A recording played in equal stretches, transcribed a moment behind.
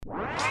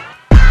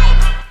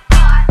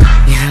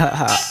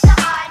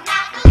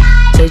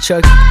Hey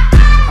Chuck,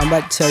 I'm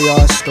about to tell y'all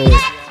a story.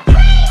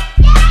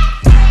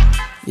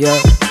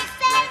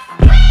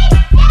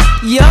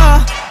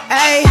 Yeah,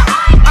 ayy,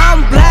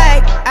 I'm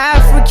black,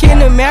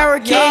 African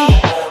American,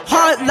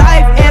 hard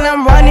life, and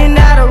I'm running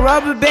out of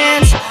rubber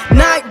bands.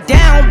 Knocked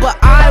down, but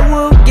I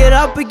will get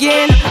up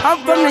again. I'm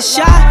from the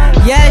shot,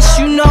 yes,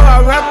 you know I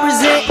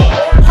represent.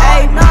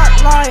 Hey, not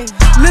lying.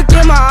 Look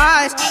in my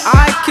eyes,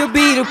 I could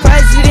be the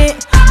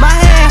president. My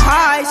head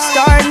high,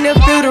 starting to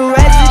feel the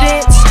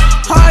residents.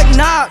 Hard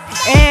knock,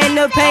 and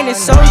the pain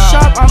is so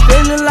sharp. I'm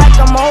feeling like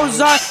a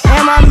Mozart,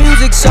 and my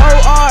music so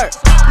art.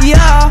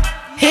 Yeah,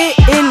 hit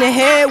in the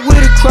head with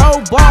a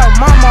crowbar.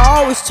 Mama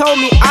always told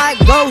me I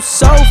go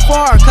so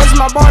far, cause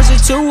my bars are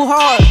too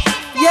hard.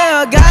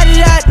 Yeah, got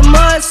it out the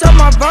mud, so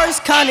my verse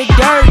kinda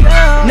dirty.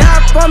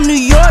 Not from New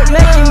York,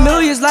 making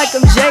millions like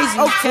I'm Jay-Z.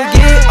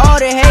 Forget all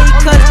the hate,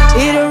 cause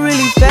it don't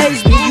really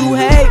faze me. You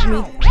hate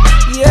me,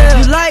 yeah.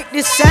 You like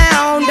the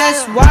sound,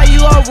 that's why you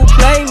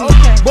overplay me.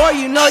 Boy,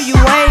 you know you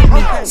ain't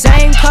me.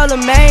 Same color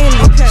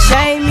mainly,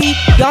 shame me.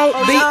 Don't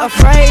be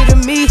afraid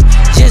of me,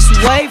 just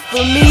wait for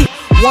me.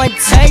 One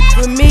take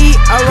for me,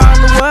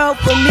 around the world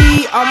for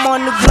me. I'm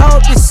on the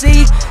globe to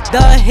see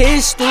the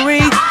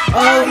history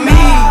of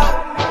me.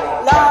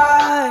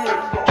 Lie,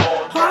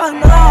 oh no,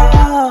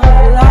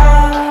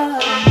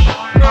 lie,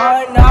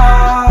 oh no,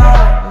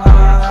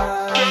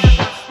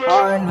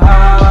 oh no.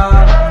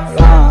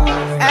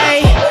 Hey,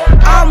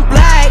 I'm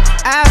black,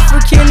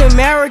 African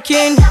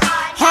American,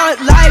 hard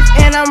life,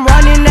 and I'm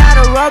running out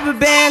of rubber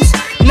bands.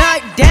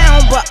 Knocked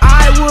down, but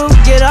I will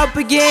get up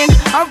again.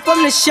 I'm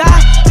from the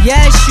shot,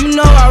 yes, you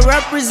know I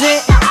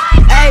represent.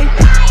 Ay,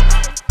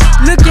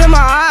 look in my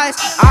eyes,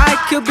 I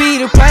could be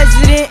the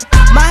president.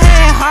 My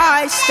head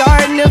high,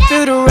 starting to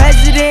feel the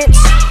residents.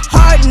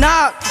 Hard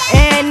knock,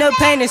 and the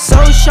pain is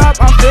so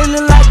sharp. I'm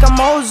feeling like a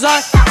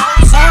Mozart.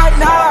 Hard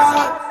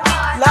knock,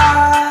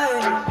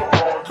 lie,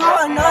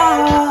 hard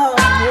knock,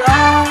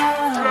 lie,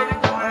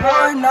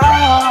 hard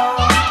knock,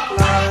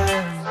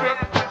 lie,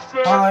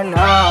 hard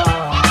knock.